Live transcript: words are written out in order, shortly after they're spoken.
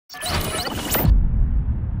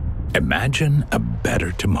Imagine a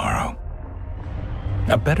better tomorrow.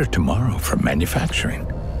 A better tomorrow for manufacturing.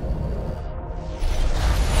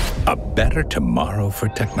 A better tomorrow for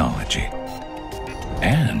technology.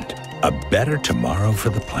 And a better tomorrow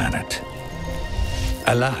for the planet.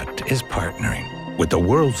 ALAT is partnering with the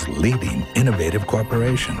world's leading innovative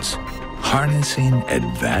corporations, harnessing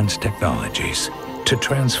advanced technologies to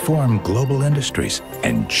transform global industries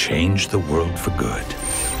and change the world for good.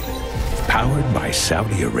 Powered by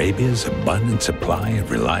Saudi Arabia's abundant supply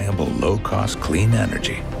of reliable, low-cost, clean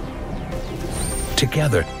energy.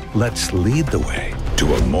 Together, let's lead the way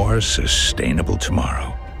to a more sustainable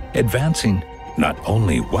tomorrow, advancing not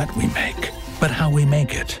only what we make, but how we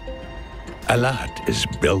make it. ALAT is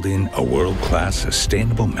building a world-class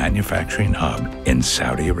sustainable manufacturing hub in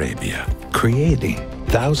Saudi Arabia, creating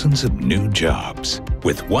thousands of new jobs.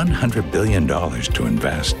 With $100 billion to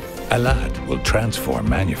invest, ALAT will transform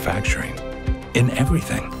manufacturing in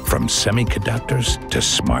everything from semiconductors to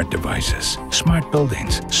smart devices, smart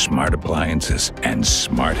buildings, smart appliances, and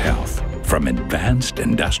smart health. From advanced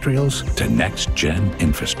industrials to next-gen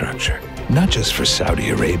infrastructure. Not just for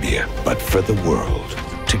Saudi Arabia, but for the world.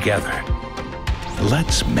 Together,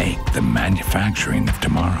 let's make the manufacturing of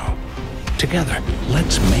tomorrow. Together,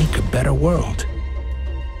 let's make a better world.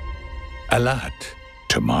 ALAT,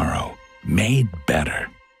 tomorrow, made better.